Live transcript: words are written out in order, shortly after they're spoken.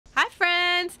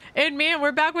And man,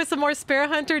 we're back with some more Spare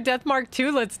Hunter Deathmark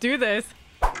 2. Let's do this.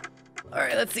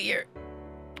 Alright, let's see here.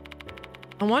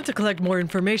 I want to collect more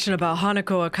information about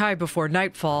Hanako Akai before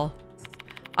nightfall.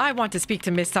 I want to speak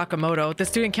to Miss Sakamoto, the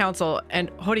student council,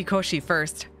 and Horikoshi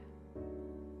first.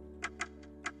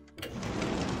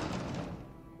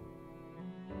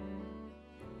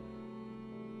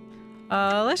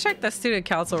 Let's check the student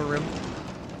council room.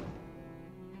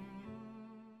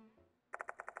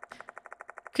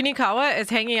 Kunikawa is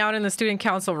hanging out in the student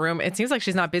council room. It seems like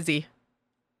she's not busy.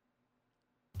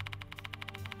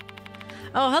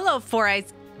 Oh, hello,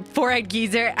 four-eyed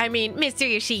geezer. I mean, Mr.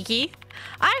 Yoshiki.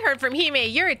 I heard from Hime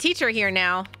you're a teacher here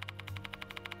now.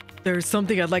 There's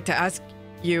something I'd like to ask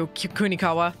you,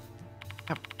 Kunikawa.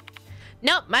 Oh.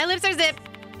 Nope, my lips are zipped.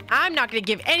 I'm not going to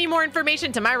give any more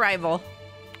information to my rival.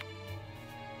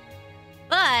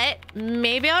 But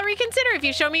maybe I'll reconsider if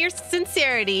you show me your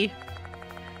sincerity.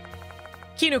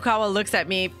 Kinukawa looks at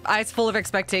me, eyes full of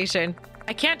expectation.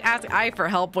 I can't ask Ai for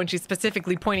help when she's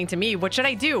specifically pointing to me. What should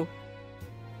I do?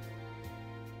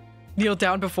 Kneel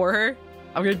down before her?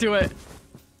 I'm gonna do it.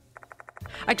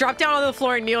 I drop down on the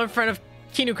floor and kneel in front of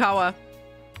Kinukawa.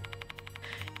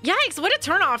 Yikes, what a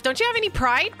turnoff. Don't you have any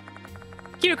pride?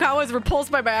 Kinukawa is repulsed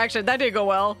by my action. That didn't go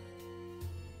well.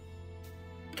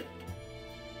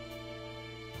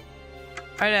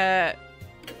 Alright,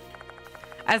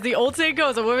 as the old saying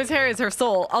goes, a woman's hair is her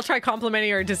soul. I'll try complimenting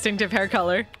her distinctive hair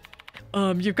color.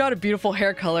 You've got a beautiful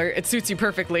hair color. It suits you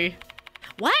perfectly.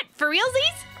 What? For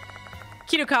realsies?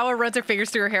 Kinukawa runs her fingers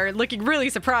through her hair, looking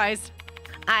really surprised.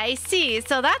 I see.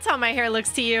 So that's how my hair looks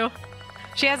to you.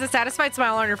 She has a satisfied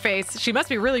smile on her face. She must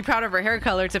be really proud of her hair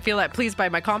color to feel that pleased by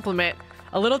my compliment.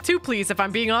 A little too pleased, if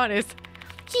I'm being honest.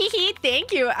 Hee hee,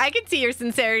 thank you. I can see your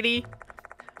sincerity.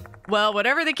 Well,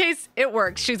 whatever the case, it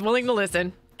works. She's willing to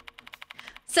listen.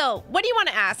 So, what do you want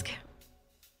to ask?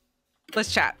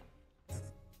 Let's chat.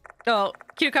 Oh,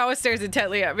 Kinukawa stares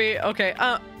intently at me. Okay,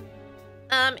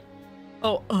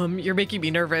 you're making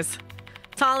me nervous.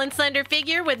 Tall and slender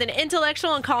figure with an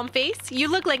intellectual and calm face. You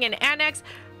look like an annex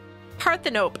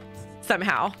parthenope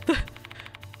somehow.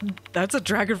 That's a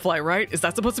dragonfly, right? Is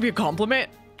that supposed to be a compliment?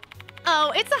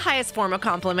 Oh, it's the highest form of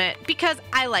compliment because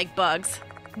I like bugs.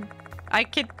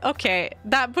 Okay,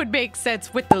 that would make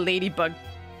sense with the ladybug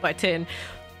button.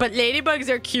 But ladybugs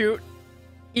are cute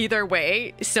either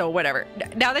way, so whatever.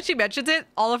 Now that she mentions it,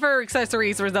 all of her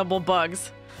accessories resemble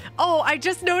bugs. Oh, I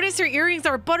just noticed her earrings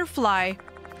are a butterfly.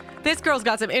 This girl's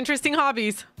got some interesting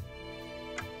hobbies.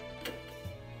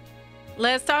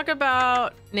 Let's talk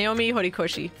about Naomi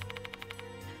Horikoshi.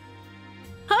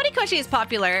 Horikoshi is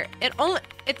popular.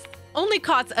 It's only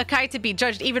caused Akai to be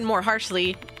judged even more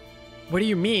harshly. What do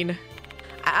you mean?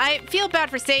 I feel bad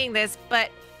for saying this, but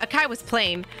Akai was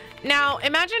plain. Now,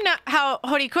 imagine how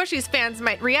Horikoshi's fans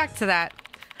might react to that.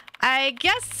 I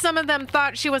guess some of them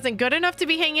thought she wasn't good enough to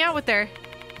be hanging out with her.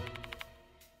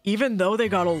 Even though they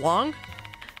got along?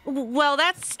 Well,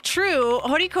 that's true.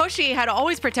 Horikoshi had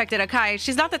always protected Akai.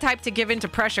 She's not the type to give in to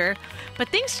pressure. But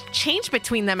things changed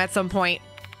between them at some point.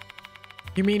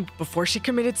 You mean before she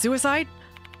committed suicide?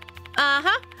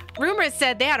 Uh-huh. Rumors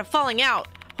said they had a falling out.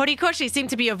 Horikoshi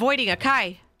seemed to be avoiding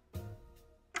Akai.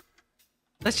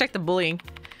 Let's check the bullying.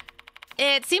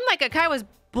 It seemed like Akai was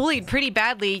bullied pretty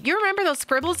badly. You remember those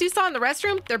scribbles you saw in the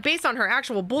restroom? They're based on her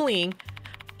actual bullying.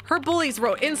 Her bullies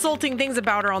wrote insulting things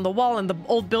about her on the wall in the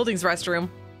old building's restroom.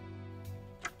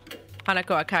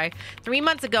 Hanako Akai. 3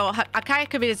 months ago, Akai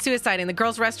committed suicide in the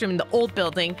girls' restroom in the old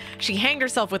building. She hanged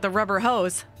herself with a rubber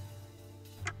hose.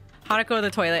 Hanako the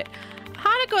toilet.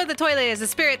 Hanako the toilet is a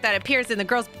spirit that appears in the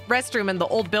girls' restroom in the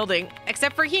old building.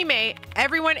 Except for Hime,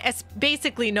 everyone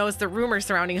basically knows the rumors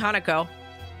surrounding Hanako.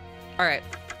 Alright.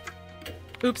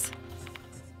 Oops.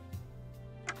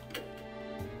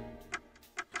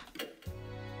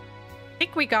 I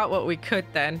think we got what we could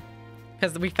then.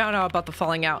 Because we found out about the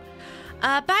falling out.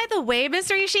 By the way,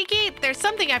 Mr. Yoshiki, there's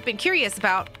something I've been curious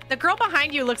about. The girl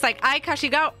behind you looks like Ai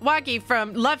Kashiwagi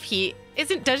from Love Heat.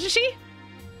 Doesn't she?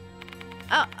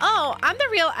 Oh, I'm the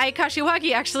real Ai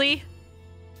Kashiwagi, actually.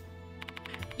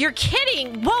 You're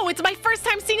kidding! Whoa, it's my first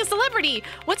time seeing a celebrity!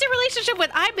 What's your relationship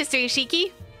with Ai, Mr.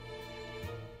 Yoshiki?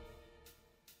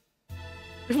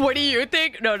 What do you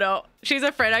think? No. She's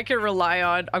a friend I can rely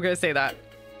on. I'm gonna say that.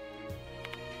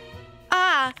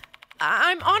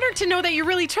 I'm honored to know that you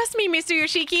really trust me, Mr.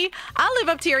 Yoshiki. I'll live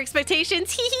up to your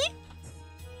expectations. Hee hee.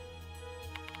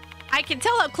 I can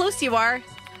tell how close you are.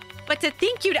 But to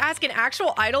think you'd ask an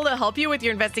actual idol to help you with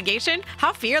your investigation?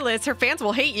 How fearless. Her fans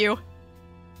will hate you.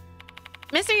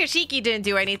 Mr. Yoshiki didn't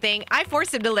do anything. I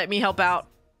forced him to let me help out.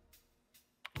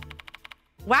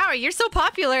 Wow, you're so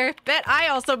popular. Bet I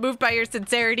also moved by your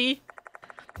sincerity.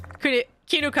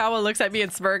 Kinukawa looks at me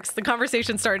and smirks. The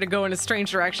conversation started to go in a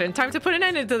strange direction. Time to put an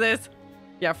end to this.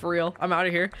 Yeah, for real. I'm out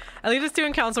of here. I leave the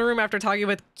student council room after talking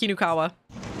with Kinukawa.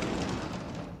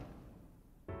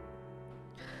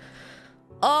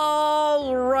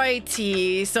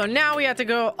 Alrighty. So now we have to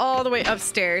go all the way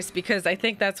upstairs because I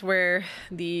think that's where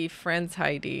the friend's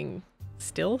hiding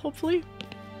still, hopefully.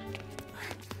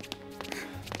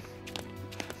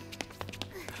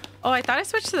 Oh, I thought I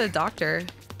switched to the doctor.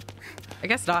 I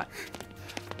guess not.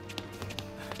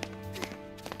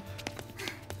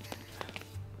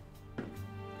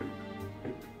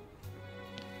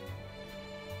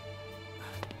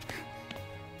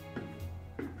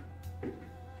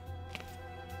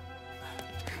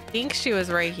 I think she was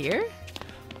right here.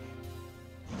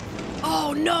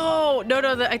 Oh no!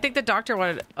 No, I think the doctor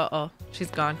wanted. Uh-oh, she's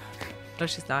gone. No,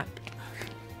 she's not.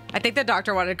 I think the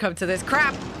doctor wanted to come to this.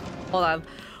 Crap! Hold on.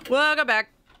 Welcome back.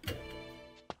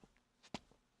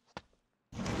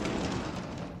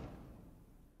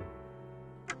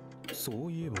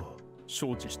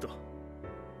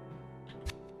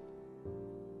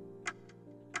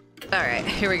 Alright,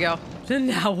 here we go.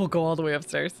 Now we'll go all the way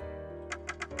upstairs.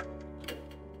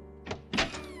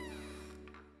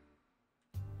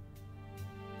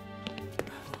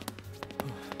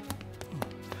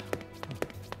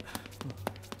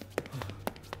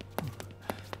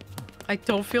 I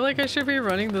don't feel like I should be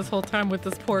running this whole time with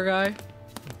this poor guy.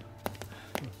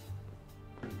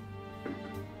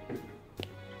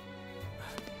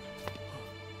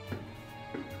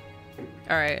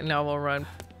 Alright, now we'll run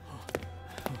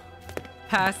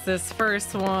past this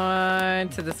first one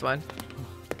to this one.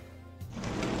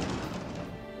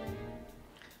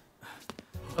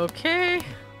 Okay.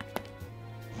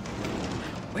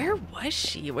 Where was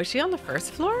she? Was she on the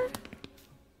first floor?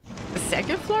 The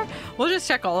second floor? We'll just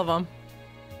check all of them.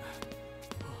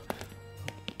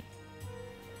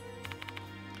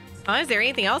 Is there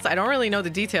anything else? I don't really know the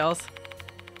details.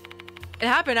 It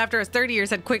happened after his 30 years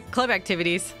had quick club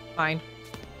activities. Fine.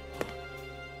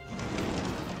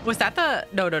 Was that the...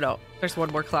 No. There's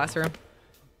one more classroom.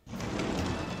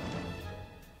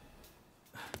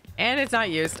 And it's not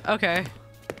used. Okay.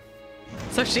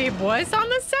 So she was on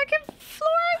the second floor,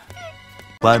 I think?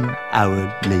 1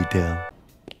 hour later.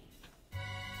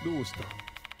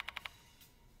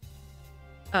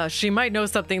 She might know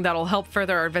something that'll help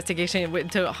further our investigation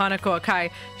into Hanako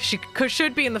Akai. She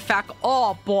should be in the fact.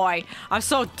 Oh boy, I'm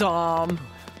so dumb.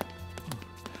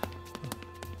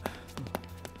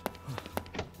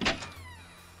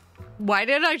 Why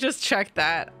did I just check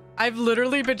that? I've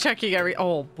literally been checking every...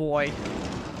 Oh boy.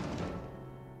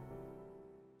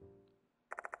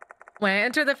 When I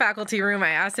entered the faculty room, I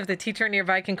asked if the teacher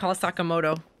nearby can call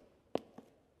Sakamoto.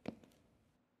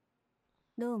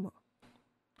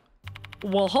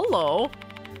 Well, hello.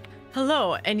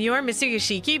 Hello, and you are Mr.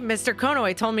 Yoshiki? Mr.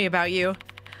 Konoe told me about you.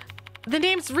 The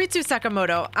name's Ritsu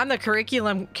Sakamoto. I'm the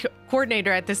curriculum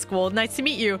coordinator at this school. Nice to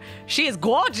meet you. She is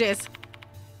gorgeous.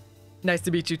 Nice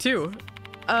to meet you too.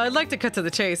 I'd like to cut to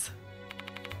the chase.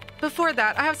 Before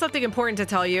that, I have something important to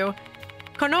tell you.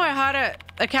 Konohara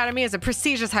Academy is a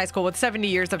prestigious high school with 70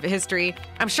 years of history.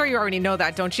 I'm sure you already know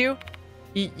that, don't you?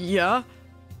 Yeah.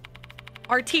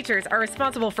 Our teachers are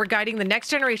responsible for guiding the next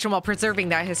generation while preserving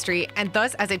that history, and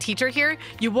thus, as a teacher here,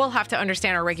 you will have to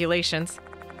understand our regulations.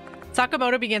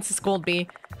 Sakamoto begins to scold me.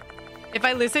 If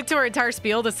I listen to her entire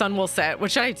spiel, the sun will set.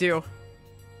 What should I do?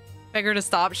 Beg her to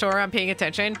stop, show her I'm paying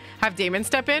attention, have Damon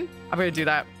step in? I'm gonna do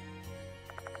that.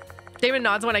 Damon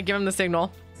nods when I give him the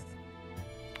signal.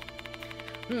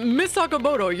 Miss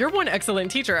Sakamoto, you're one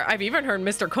excellent teacher. I've even heard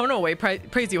Mr.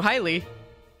 Konoe praise you highly.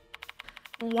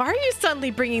 Why are you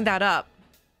suddenly bringing that up?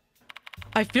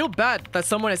 I feel bad that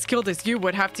someone as skilled as you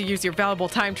would have to use your valuable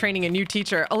time training a new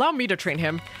teacher. Allow me to train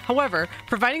him. However,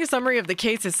 providing a summary of the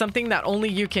case is something that only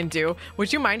you can do.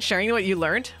 Would you mind sharing what you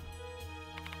learned?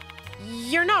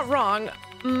 You're not wrong.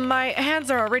 My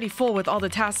hands are already full with all the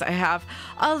tasks I have.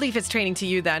 I'll leave his training to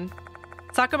you then.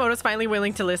 Sakamoto's finally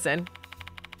willing to listen.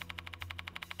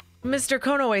 Mr.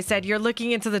 Konoe said you're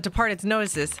looking into the departed's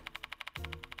notices.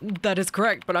 That is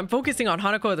correct, but I'm focusing on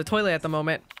Hanako at the toilet at the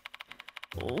moment.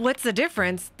 What's the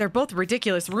difference? They're both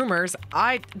ridiculous rumors.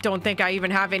 I don't think I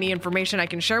even have any information I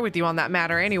can share with you on that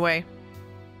matter anyway.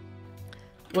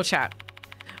 We'll chat.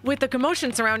 With the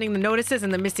commotion surrounding the notices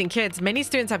and the missing kids, many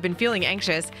students have been feeling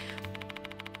anxious.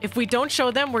 If we don't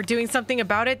show them we're doing something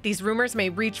about it, these rumors may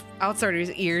reach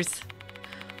outsiders' ears,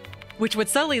 which would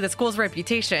sully the school's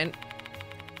reputation.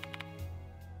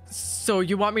 So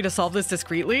you want me to solve this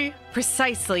discreetly?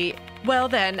 Precisely. Well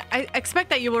then, I expect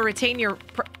that you will retain your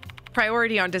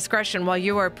priority on discretion while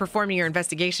you are performing your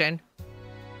investigation.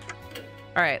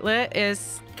 All right, let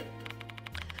us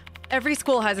Every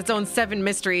school has its own 7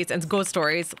 mysteries and ghost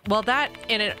stories. Well, that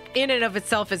in and of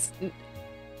itself is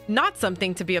not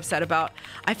something to be upset about.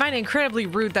 I find it incredibly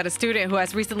rude that a student who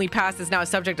has recently passed is now a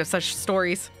subject of such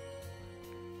stories.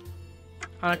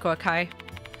 Hanako Akai.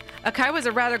 Akai was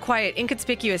a rather quiet,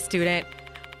 inconspicuous student,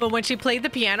 but when she played the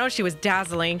piano, she was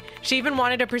dazzling. She even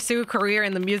wanted to pursue a career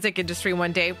in the music industry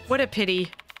one day. What a pity.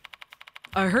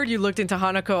 I heard you looked into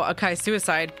Hanako Akai's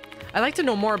suicide. I'd like to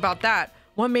know more about that.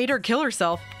 What made her kill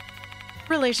herself?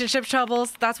 Relationship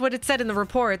troubles. That's what it said in the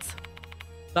reports.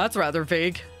 That's rather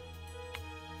vague.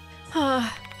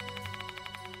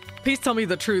 Please tell me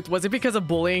the truth. Was it because of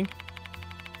bullying?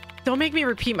 Don't make me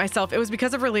repeat myself. It was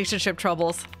because of relationship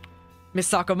troubles.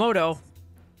 Miss Sakamoto.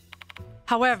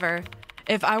 However,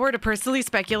 if I were to personally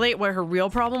speculate what her real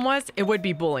problem was, it would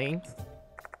be bullying.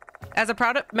 As a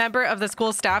proud member of the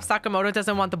school staff, Sakamoto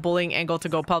doesn't want the bullying angle to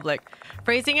go public.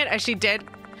 Phrasing it as she did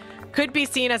could be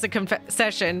seen as a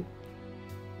concession.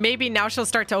 Maybe now she'll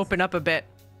start to open up a bit.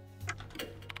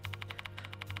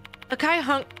 Akai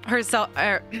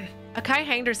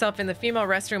hanged herself in the female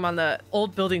restroom on the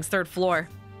old building's 3rd floor.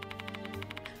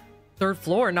 3rd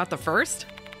floor, not the 1st?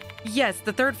 Yes,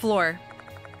 the 3rd floor.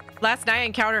 Last night I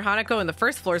encountered Hanako in the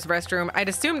 1st floor's restroom. I'd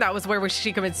assumed that was where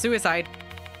she committed suicide.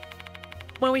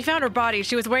 When we found her body,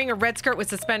 she was wearing a red skirt with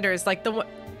suspenders, like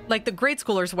the grade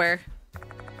schoolers wear.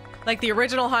 Like the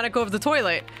original Hanako of the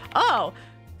toilet. Oh,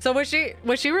 so was she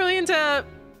really into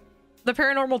the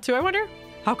paranormal too, I wonder?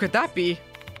 How could that be?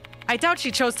 I doubt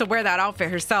she chose to wear that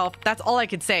outfit herself. That's all I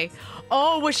could say.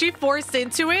 Oh, was she forced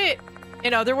into it?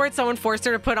 In other words, someone forced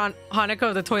her to put on Hanako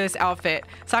of the toilet's outfit.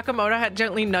 Sakamoto had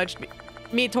gently nudged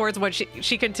me towards what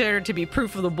she considered to be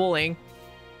proof of the bullying.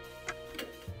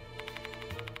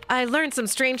 I learned some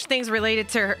strange things related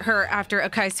to her after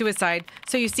Akai's suicide.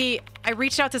 So you see, I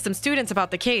reached out to some students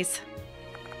about the case.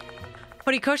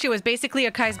 Horikoshi was basically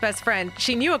Akai's best friend.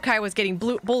 She knew Akai was getting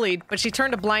bullied, but she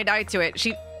turned a blind eye to it.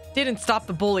 She didn't stop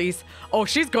the bullies. Oh,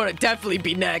 she's gonna definitely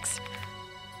be next.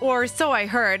 Or so I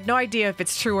heard. No idea if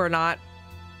it's true or not.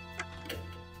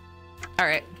 All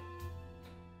right.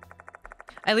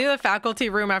 I leave the faculty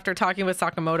room after talking with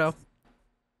Sakamoto.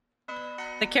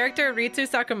 The character Ritsu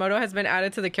Sakamoto has been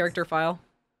added to the character file.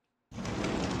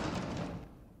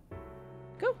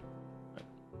 Go.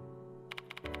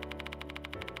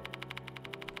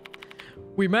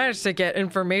 We managed to get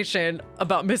information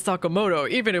about Miss Sakamoto,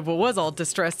 even if it was all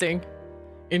distressing.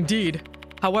 Indeed.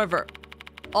 However,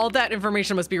 all that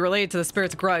information must be related to the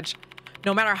spirit's grudge.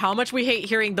 No matter how much we hate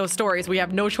hearing those stories, we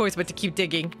have no choice but to keep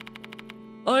digging.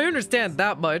 I understand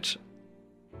that much.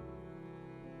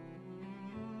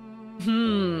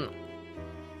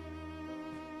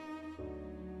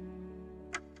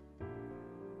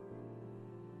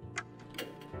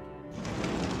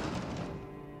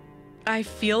 I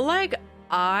feel like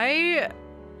I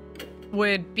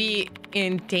would be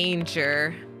in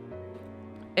danger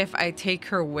if I take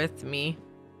her with me.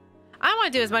 I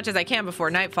want to do as much as I can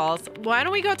before night falls. Why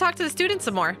don't we go talk to the students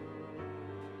some more?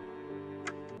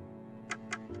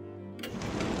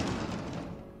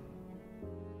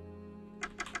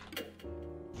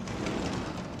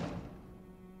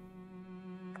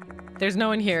 There's no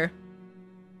one here.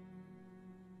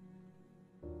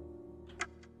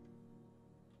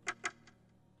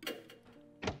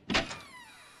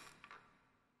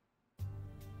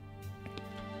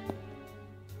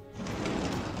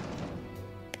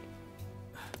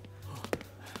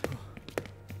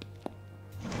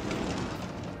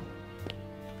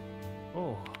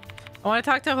 I want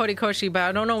to talk to Horikoshi, but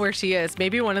I don't know where she is.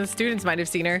 Maybe one of the students might have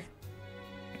seen her.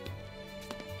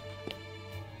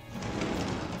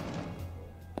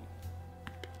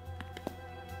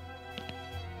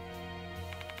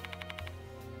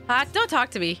 Don't talk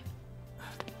to me.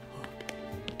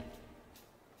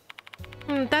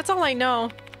 That's all I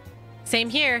know. Same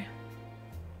here.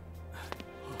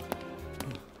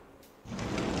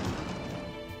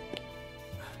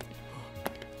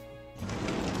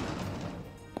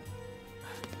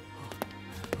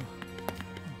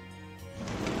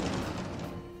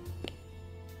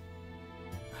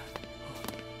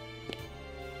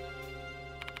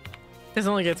 This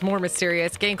only gets more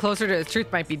mysterious. Getting closer to the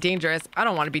truth might be dangerous. I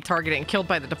don't want to be targeted and killed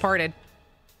by the departed.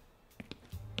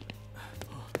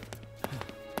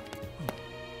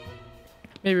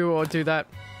 Maybe we won't do that.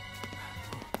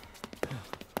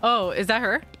 Oh, is that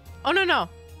her? Oh, no, no.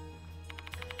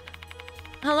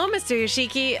 Hello, Mr.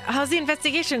 Yoshiki. How's the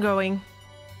investigation going?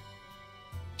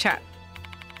 Chat.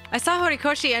 I saw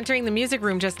Horikoshi entering the music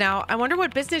room just now. I wonder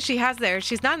what business she has there.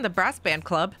 She's not in the brass band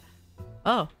club.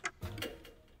 Oh.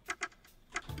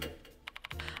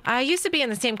 I used to be in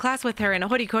the same class with her and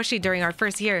Horikoshi during our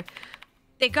first year.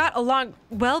 They got along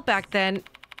well back then.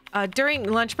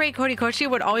 During lunch break, Horikoshi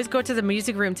would always go to the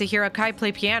music room to hear Akai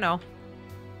play piano.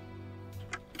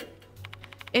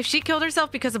 If she killed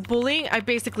herself because of bullying, I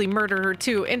basically murdered her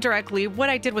too, indirectly. What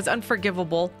I did was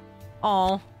unforgivable.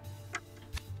 Aw.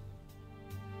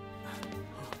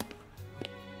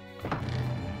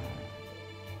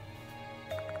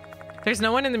 There's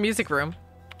no one in the music room.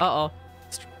 Uh-oh.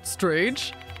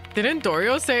 Strange. Didn't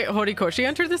Dorio say Horikoshi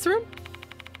entered this room?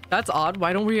 That's odd.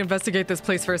 Why don't we investigate this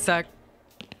place for a sec?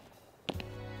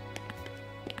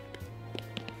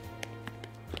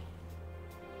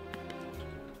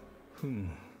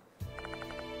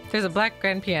 There's a black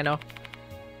grand piano.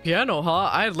 Piano, huh?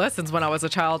 I had lessons when I was a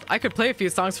child. I could play a few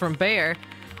songs from Bayer.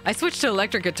 I switched to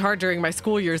electric guitar during my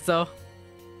school years, though.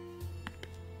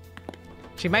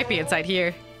 She might be inside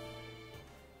here.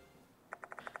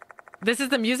 This is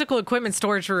the musical equipment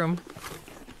storage room.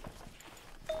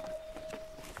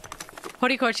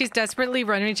 Horikoshi's desperately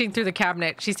rummaging through the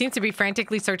cabinet. She seems to be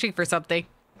frantically searching for something.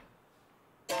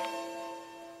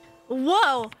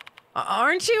 Whoa!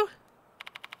 Aren't you?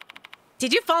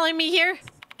 Did you follow me here?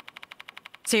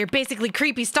 So you're basically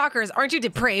creepy stalkers, aren't you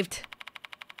depraved?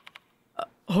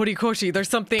 Horikoshi, there's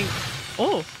something...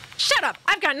 Oh! Shut up!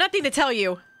 I've got nothing to tell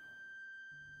you!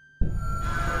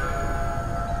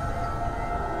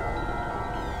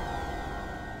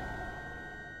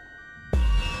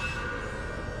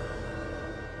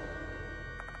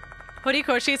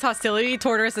 Horikoshi's hostility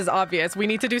toward us is obvious. We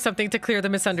need to do something to clear the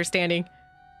misunderstanding.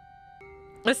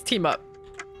 Let's team up.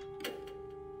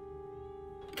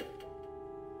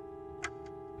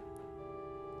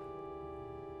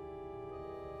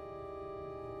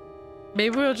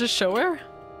 Maybe we'll just show her?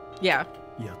 Yeah.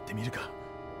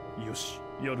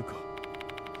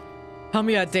 Help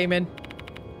me out, Damon.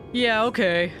 Yeah,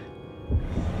 okay.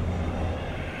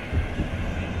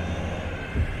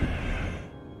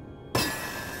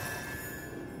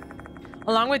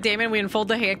 Along with Damon, we unfold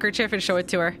the handkerchief and show it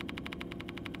to her.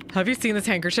 Have you seen this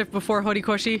handkerchief before,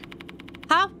 Horikoshi?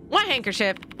 Huh? What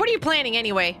handkerchief? What are you planning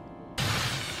anyway?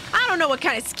 I don't know what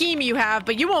kind of scheme you have,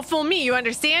 but you won't fool me, you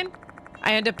understand?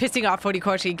 I end up pissing off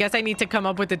Horikoshi. Guess I need to come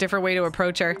up with a different way to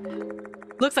approach her.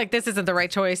 Looks like this isn't the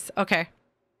right choice. Okay.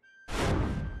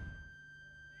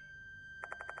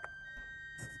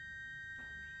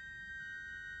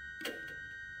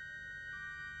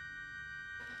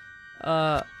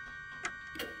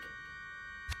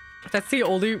 That's the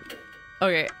only...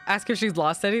 Okay, ask if she's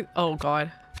lost any... Oh, God.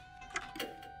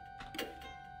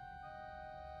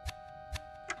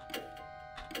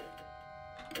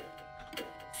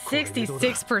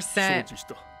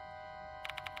 $66%.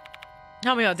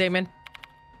 Help me out, Damon.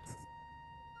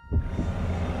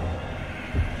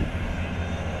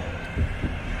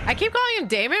 I keep calling him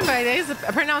Damon, but I think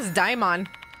it's pronounced Daimon.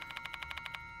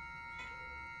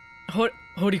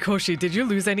 Horikoshi, did you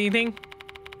lose anything?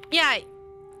 Yeah,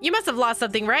 you must have lost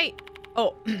something, right?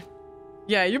 Oh,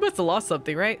 yeah, you must have lost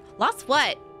something, right? Lost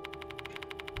what?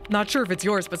 Not sure if it's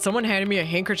yours, but someone handed me a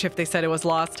handkerchief they said it was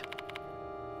lost.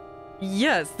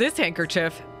 Yes, this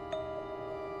handkerchief.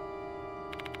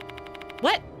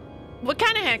 What? What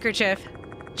kind of handkerchief?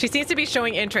 She seems to be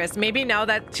showing interest. Maybe now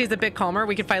that she's a bit calmer,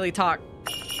 we can finally talk.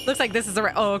 Looks like this is the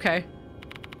right... Oh, okay.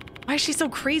 Why is she so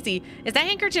crazy? Is that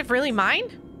handkerchief really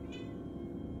mine?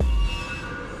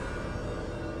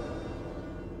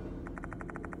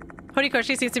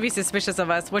 Horikoshi seems to be suspicious of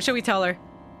us. What should we tell her?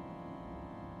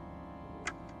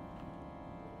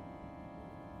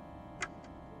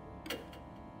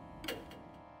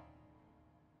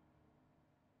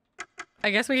 I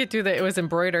guess we could do that. It was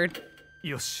embroidered.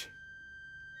 Yoshi.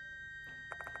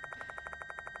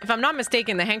 If I'm not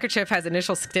mistaken, the handkerchief has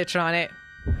initials stitched on it.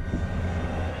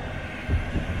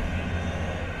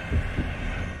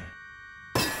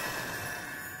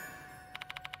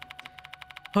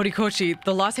 Horikoshi,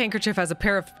 the lost handkerchief has a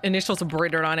pair of initials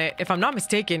embroidered on it. If I'm not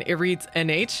mistaken, it reads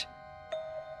NH.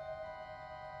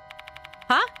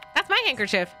 Huh? That's my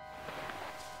handkerchief.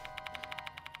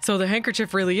 So the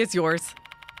handkerchief really is yours.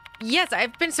 Yes,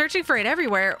 I've been searching for it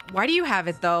everywhere. Why do you have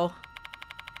it, though?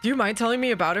 Do you mind telling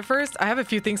me about it first? I have a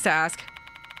few things to ask.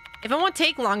 If it won't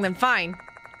take long, then fine.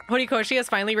 Horikoshi has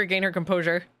finally regained her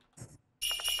composure.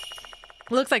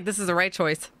 Looks like this is the right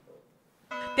choice.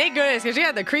 Thank goodness, because she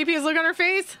had the creepiest look on her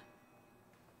face.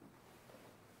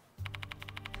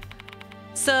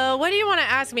 So, what do you want to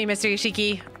ask me, Mr.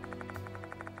 Ishiki?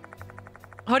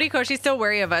 Horikoshi's still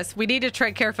wary of us. We need to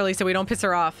tread carefully so we don't piss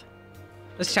her off.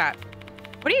 Let's chat.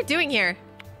 What are you doing here?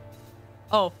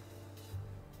 Oh.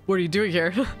 What are you doing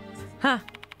here? Huh.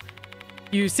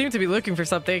 You seem to be looking for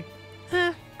something.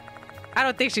 Huh. I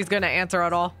don't think she's gonna answer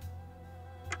at all.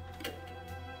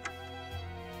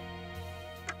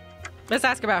 Let's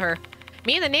ask about her.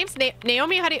 Me, the name's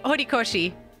Naomi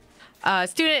Horikoshi.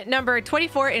 Student number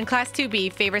 24 in class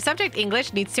 2B. Favorite subject,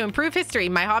 English. Needs to improve history.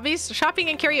 My hobbies, shopping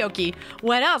and karaoke.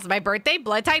 What else? My birthday,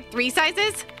 blood type, 3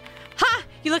 sizes? Ha!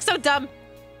 You look so dumb.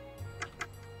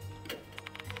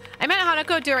 I met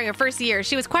Hanako during her first year.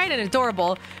 She was quiet and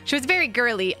adorable. She was very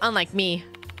girly, unlike me.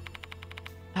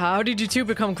 How did you two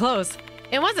become close?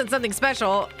 It wasn't something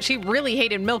special. She really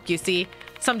hated milk, you see.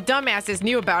 Some dumbasses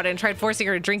knew about it and tried forcing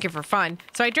her to drink it for fun,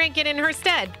 so I drank it in her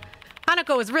stead.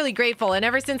 Hanako was really grateful, and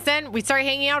ever since then, we started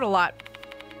hanging out a lot.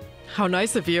 How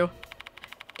nice of you.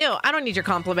 Ew, I don't need your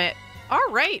compliment.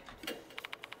 All right.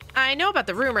 I know about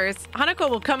the rumors. Hanako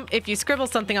will come if you scribble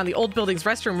something on the old building's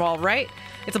restroom wall, right?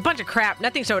 It's a bunch of crap.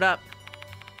 Nothing showed up.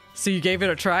 So you gave it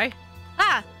a try?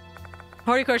 Ah!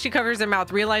 Horikoshi covers her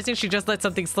mouth, realizing she just let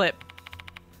something slip.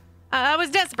 I was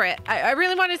desperate. I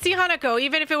really wanted to see Hanako,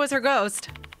 even if it was her ghost.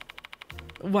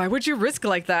 Why would you risk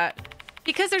like that?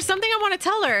 Because there's something I want to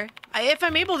tell her. If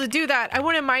I'm able to do that, I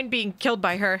wouldn't mind being killed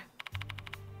by her.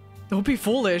 Don't be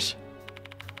foolish.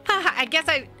 Haha, I guess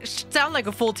I sound like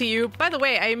a fool to you. By the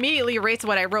way, I immediately erased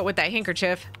what I wrote with that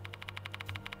handkerchief.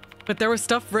 But there was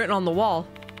stuff written on the wall.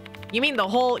 You mean the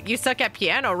whole "you suck at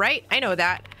piano," right? I know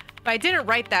that. But I didn't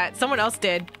write that. Someone else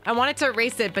did. I wanted to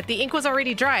erase it, but the ink was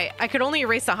already dry. I could only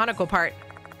erase the Hanako part.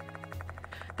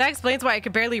 That explains why I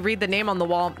could barely read the name on the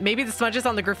wall. Maybe the smudges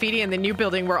on the graffiti in the new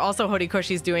building were also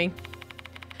Horikoshi's doing.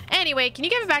 Anyway, can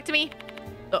you give it back to me?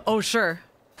 Oh, sure.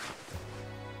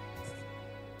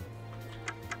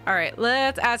 All right,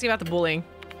 let's ask you about the bullying.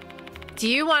 Do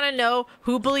you want to know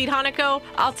who bullied Hanako?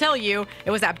 I'll tell you.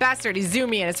 It was that bastard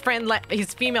Izumi and his friend,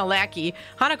 his female lackey,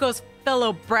 Hanako's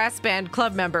fellow brass band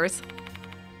club members.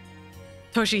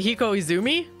 Toshihiko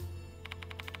Izumi?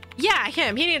 Yeah,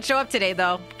 him. He didn't show up today,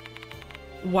 though.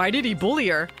 Why did he bully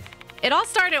her? It all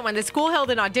started when the school held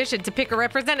an audition to pick a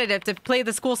representative to play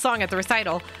the school song at the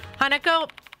recital. Hanako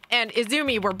and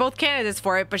Izumi were both candidates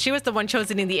for it, but she was the one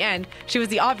chosen in the end. She was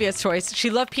the obvious choice.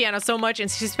 She loved piano so much, and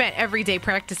she spent every day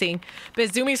practicing. But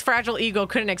Izumi's fragile ego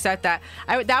couldn't accept that.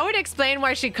 That would explain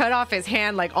why she cut off his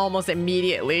hand like almost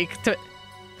immediately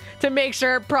to make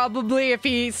sure, probably, if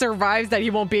he survives, that he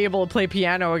won't be able to play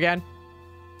piano again.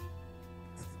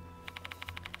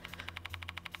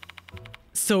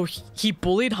 So he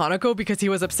bullied Hanako because he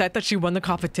was upset that she won the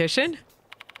competition?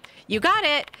 You got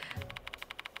it.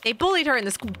 They bullied her in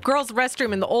the girls'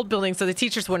 restroom in the old building so the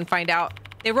teachers wouldn't find out.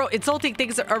 They wrote insulting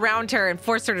things around her and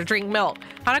forced her to drink milk.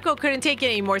 Hanako couldn't take it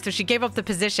anymore, so she gave up the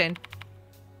position.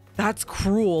 That's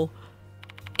cruel.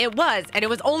 It was, and it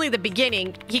was only the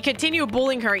beginning. He continued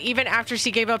bullying her even after she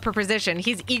gave up her position.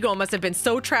 His ego must have been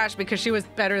so trashed because she was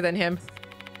better than him.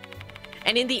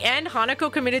 And in the end,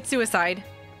 Hanako committed suicide.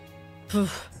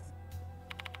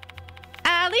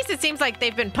 At least it seems like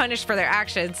they've been punished for their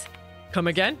actions. Come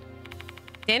again?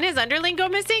 Didn't his underling go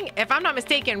missing? If I'm not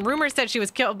mistaken, rumors said she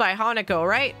was killed by Hanako,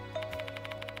 right?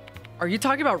 Are you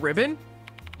talking about Ribbon?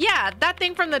 Yeah, that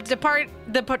thing from the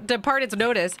Departed's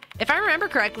notice. If I remember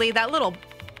correctly, that little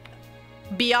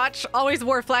biatch always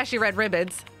wore flashy red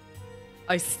ribbons.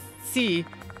 I see.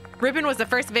 Ribbon was the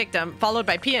first victim, followed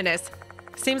by Pianist.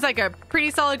 Seems like a pretty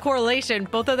solid correlation.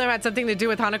 Both of them had something to do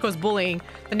with Hanako's bullying.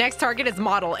 The next target is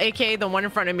Model, aka the one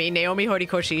in front of me, Naomi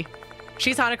Horikoshi.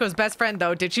 She's Hanako's best friend,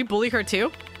 though. Did she bully her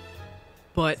too?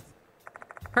 But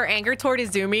her anger toward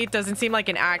Izumi doesn't seem like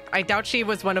an act. I doubt she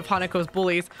was one of Hanako's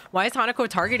bullies. Why is Hanako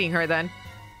targeting her then?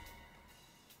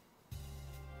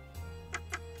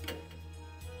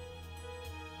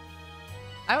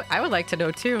 I would like to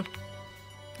know too.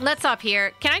 Let's stop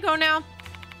here. Can I go now?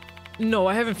 No,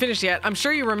 I haven't finished yet. I'm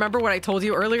sure you remember what I told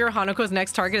you earlier. Hanako's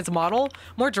next target is Model.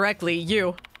 More directly,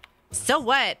 you. So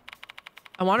what?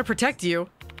 I want to protect you.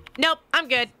 Nope, I'm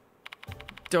good.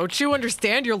 Don't you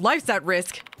understand? Your life's at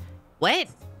risk. What?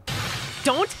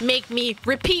 Don't make me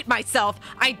repeat myself.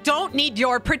 I don't need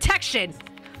your protection.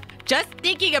 Just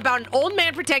thinking about an old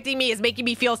man protecting me is making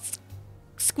me feel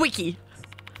squeaky.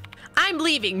 I'm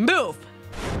leaving. Move.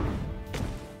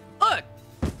 Ugh.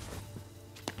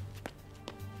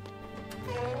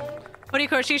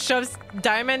 Horikoshi shoves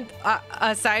Diamond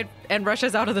aside and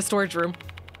rushes out of the storage room.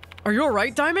 Are you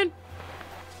alright, Diamond?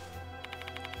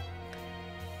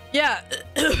 Yeah.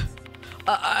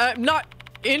 I'm not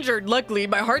injured, luckily.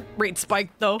 My heart rate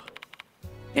spiked, though.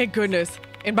 Thank goodness.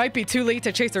 It might be too late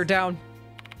to chase her down.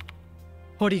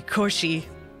 Horikoshi.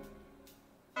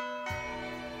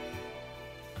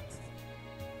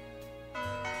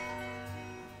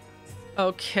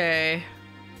 Okay.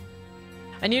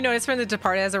 A new notice from the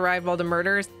Departed has arrived while the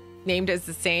murder is named as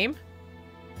the same.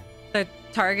 The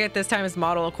target this time is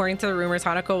model. According to the rumors,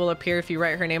 Hanako will appear if you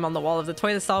write her name on the wall of the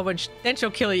toilet stall, then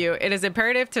she'll kill you. It is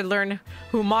imperative to learn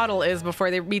who model is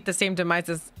before they meet the same demise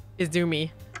as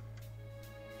Izumi.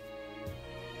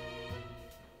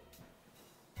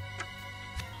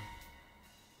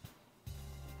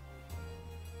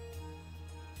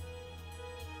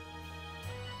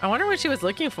 I wonder what she was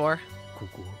looking for.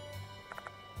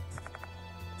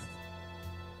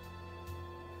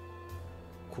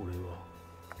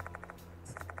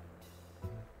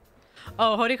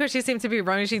 Oh, Horikoshi seemed to be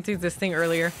rummaging through this thing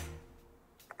earlier.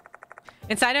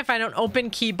 Inside, I find an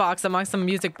open key box among some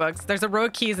music books. There's a row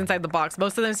of keys inside the box.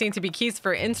 Most of them seem to be keys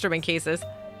for instrument cases.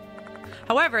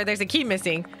 However, there's a key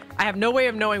missing. I have no way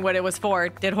of knowing what it was for.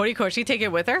 Did Horikoshi take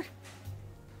it with her?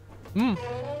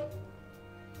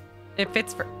 It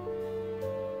fits for...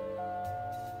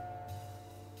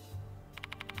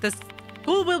 The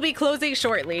school will be closing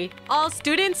shortly. All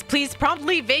students, please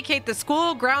promptly vacate the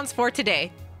school grounds for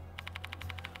today.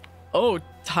 Oh,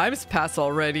 time's passed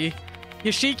already.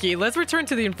 Yoshiki, let's return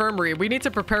to the infirmary. We need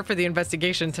to prepare for the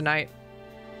investigation tonight.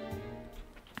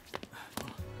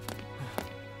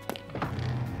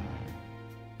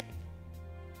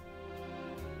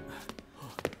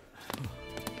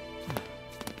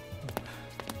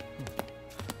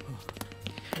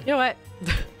 You know what?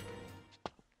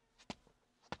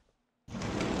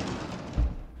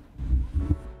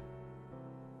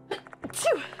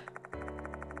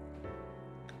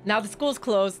 Now the school's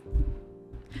closed.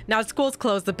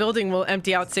 The building will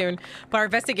empty out soon, but our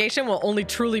investigation will only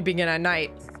truly begin at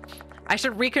night. I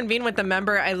should reconvene with the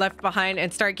member I left behind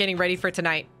and start getting ready for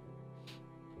tonight.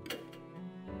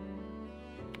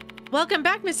 Welcome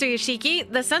back, Mr.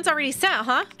 Yoshiki. The sun's already set,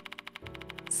 huh?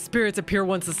 Spirits appear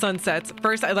once the sun sets.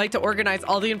 First, I'd like to organize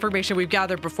all the information we've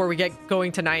gathered before we get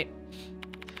going tonight.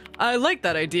 I like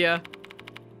that idea.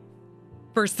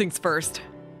 First things first.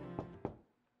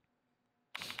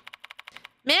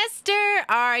 Mister,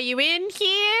 are you in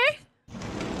here?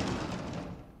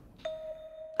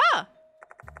 Ah!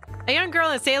 A young girl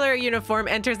in a sailor uniform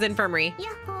enters the infirmary.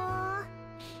 Yahoo!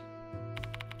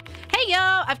 Hey, yo!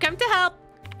 I've come to help!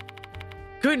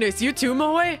 Goodness, you too,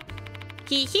 Moe?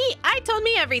 Hee, I told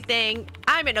me everything.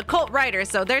 I'm an occult writer,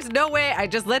 so there's no way I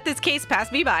just let this case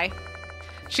pass me by.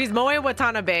 She's Moe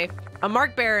Watanabe, a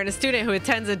mark bearer and a student who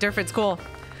attends a different school.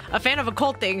 A fan of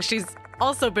occult things, she's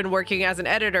also been working as an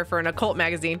editor for an occult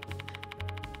magazine.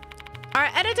 Our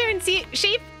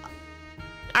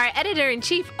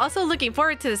editor-in-chief also looking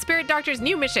forward to the Spirit Doctor's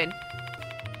new mission.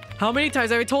 How many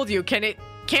times have I told you, can it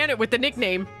with the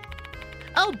nickname?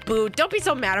 Oh, boo, don't be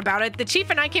so mad about it. The chief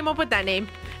and I came up with that name.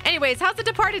 Anyways, how's the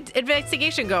departed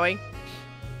investigation going?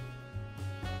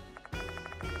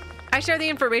 I share the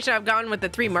information I've gotten with the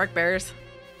 3 mark bearers.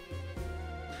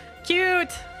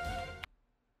 Cute!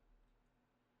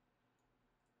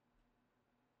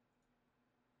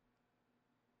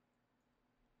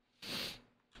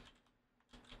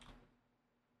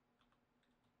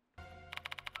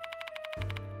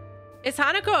 Is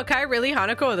Hanako Akai really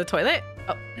Hanako of the toilet?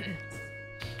 Oh.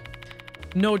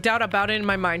 No doubt about it in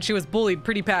my mind. She was bullied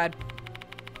pretty bad.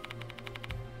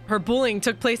 Her bullying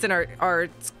took place in our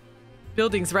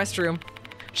building's restroom.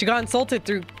 She got insulted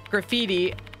through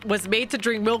graffiti, was made to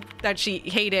drink milk that she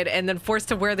hated, and then forced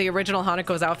to wear the original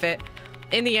Hanako's outfit.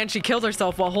 In the end, she killed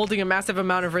herself while holding a massive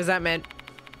amount of resentment.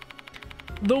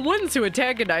 The ones who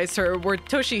antagonized her were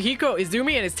Toshihiko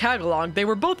Izumi and his tag-along. They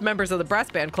were both members of the brass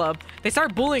band club. They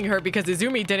started bullying her because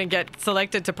Izumi didn't get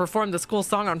selected to perform the school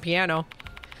song on piano.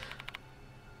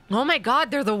 Oh my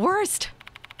god, they're the worst!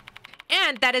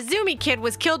 And that Izumi kid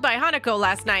was killed by Hanako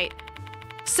last night.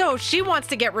 So she wants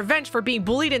to get revenge for being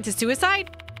bullied into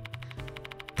suicide?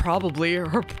 Probably.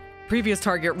 Her previous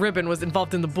target, Ribbon, was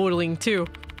involved in the bullying too.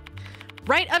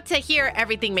 Right up to here,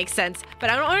 everything makes sense, but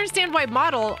I don't understand why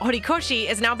model Horikoshi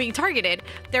is now being targeted.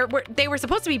 They were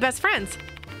supposed to be best friends.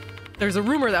 There's a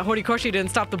rumor that Horikoshi didn't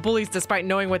stop the bullies despite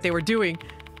knowing what they were doing.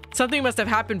 Something must have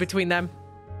happened between them.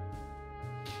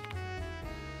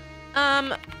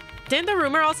 Didn't the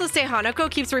rumor also say Hanako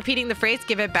keeps repeating the phrase,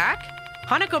 give it back?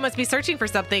 Hanako must be searching for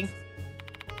something.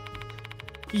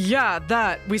 Yeah,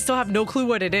 that. We still have no clue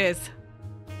what it is.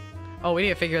 Oh, we need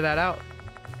to figure that out.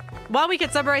 While we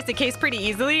could summarize the case pretty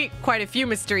easily, quite a few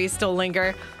mysteries still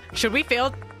linger. Should we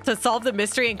fail to solve the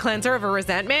mystery and cleanse her of her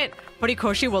resentment,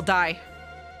 Horikoshi will die.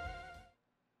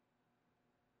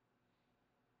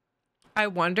 I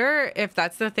wonder if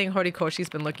that's the thing Horikoshi's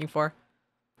been looking for.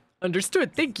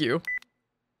 Understood, thank you.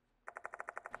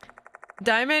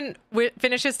 Diamond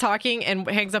finishes talking and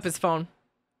hangs up his phone.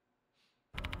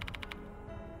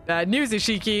 Bad news,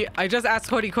 Ishiki. I just asked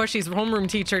Horikoshi's homeroom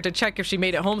teacher to check if she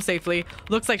made it home safely.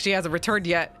 Looks like she hasn't returned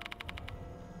yet.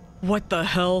 What the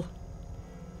hell?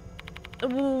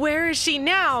 Where is she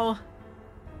now?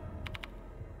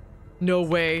 No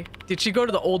way. Did she go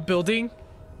to the old building?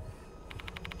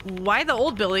 Why the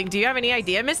old building? Do you have any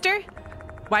idea, mister?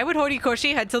 Why would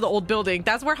Horikoshi head to the old building?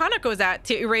 That's where Hanako's at,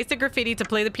 to erase the graffiti to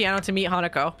play the piano to meet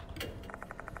Hanako.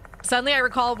 Suddenly I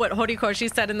recall what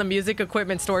Horikoshi said in the music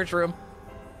equipment storage room.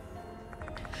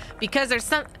 Because there's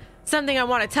something I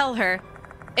want to tell her.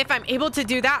 If I'm able to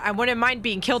do that, I wouldn't mind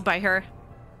being killed by her.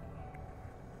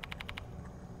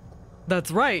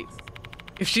 That's right.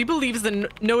 If she believes the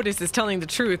notice is telling the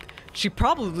truth, she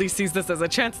probably sees this as a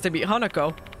chance to meet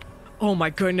Hanako. Oh my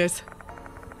goodness.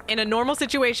 In a normal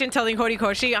situation, telling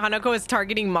Horikoshi Hanako is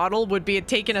targeting model would be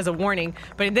taken as a warning,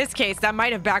 but in this case, that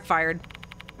might have backfired.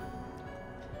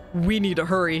 We need to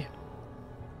hurry.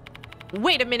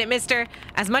 Wait a minute, mister.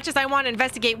 As much as I want to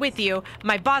investigate with you,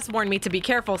 my boss warned me to be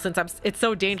careful since it's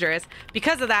so dangerous.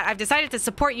 Because of that, I've decided to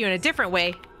support you in a different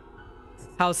way.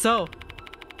 How so?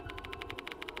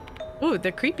 Ooh,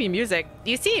 the creepy music.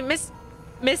 You see, Mrs.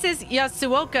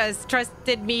 Yasuoka's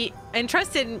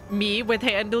entrusted me with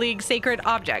handling sacred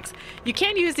objects. You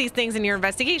can use these things in your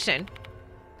investigation.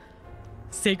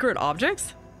 Sacred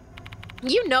objects?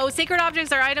 You know, sacred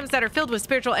objects are items that are filled with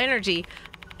spiritual energy.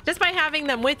 Just by having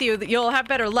them with you, you'll have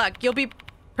better luck. You'll be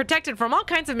protected from all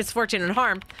kinds of misfortune and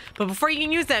harm. But before you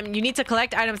can use them, you need to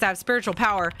collect items that have spiritual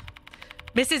power.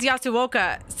 Mrs.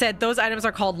 Yasuoka said those items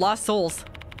are called lost souls.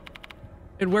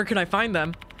 And where can I find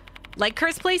them? Like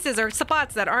cursed places or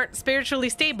spots that aren't spiritually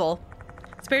stable.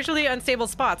 Spiritually unstable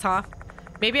spots, huh?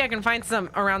 Maybe I can find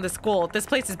some around the school. This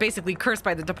place is basically cursed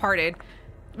by the departed,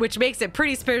 which makes it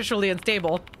pretty spiritually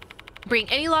unstable. Bring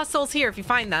any lost souls here if you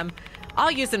find them.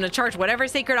 I'll use them to charge whatever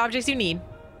sacred objects you need.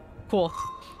 Cool.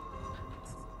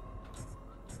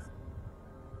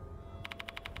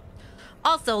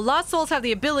 Also, lost souls have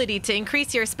the ability to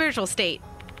increase your spiritual state.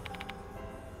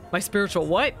 My spiritual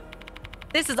what?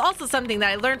 This is also something that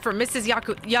I learned from Mrs.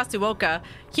 Yasuoka.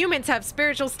 Humans have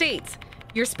spiritual states.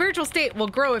 Your spiritual state will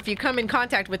grow if you come in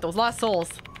contact with those lost souls.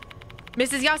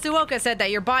 Mrs. Yasuoka said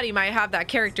that your body might have that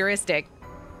characteristic.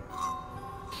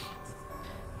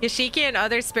 Yashiki and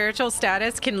other spiritual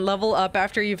status can level up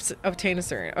after you've obtained a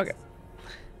certain... Okay.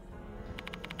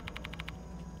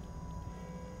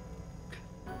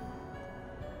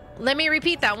 Let me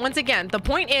repeat that once again. The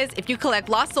point is, if you collect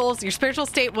lost souls, your spiritual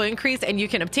state will increase and you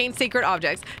can obtain sacred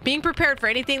objects. Being prepared for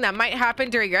anything that might happen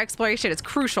during your exploration is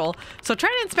crucial. So try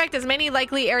to inspect as many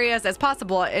likely areas as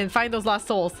possible and find those lost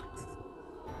souls.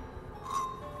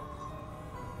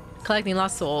 Collecting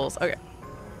lost souls. Okay.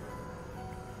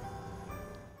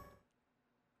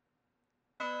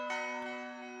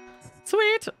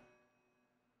 Sweet.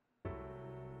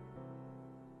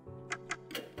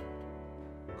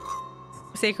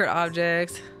 Sacred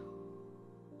objects.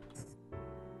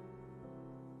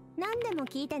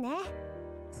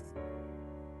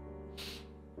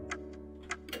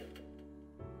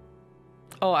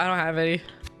 Oh, I don't have any.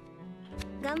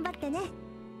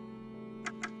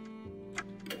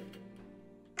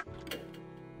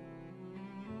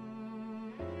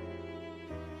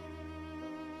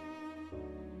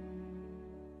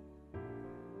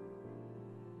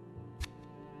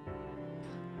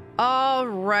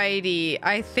 Alrighty,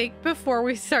 I think before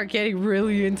we start getting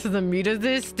really into the meat of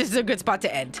this is a good spot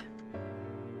to end.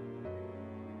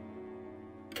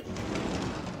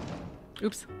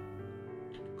 Oops.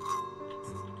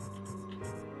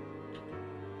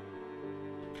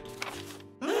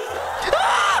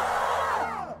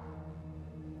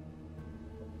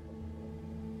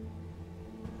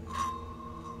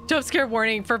 Jump scare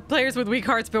warning. For players with weak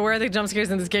hearts, beware the jump scares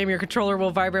in this game. Your controller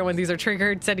will vibrate when these are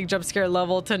triggered. Setting jump scare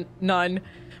level to none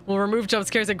will remove jump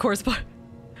scares and correspond.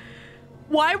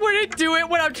 Why would it do it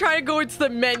when I'm trying to go into the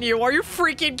menu? Are you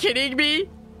freaking kidding me?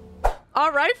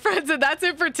 Alright friends, and that's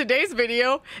it for today's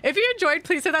video. If you enjoyed,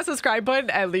 please hit that subscribe button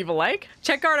and leave a like.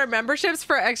 Check out our memberships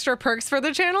for extra perks for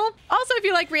the channel. Also, if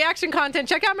you like reaction content,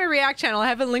 check out my React channel. I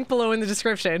have a link below in the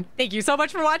description. Thank you so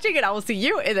much for watching, and I will see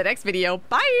you in the next video.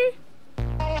 Bye!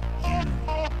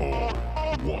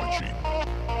 Watching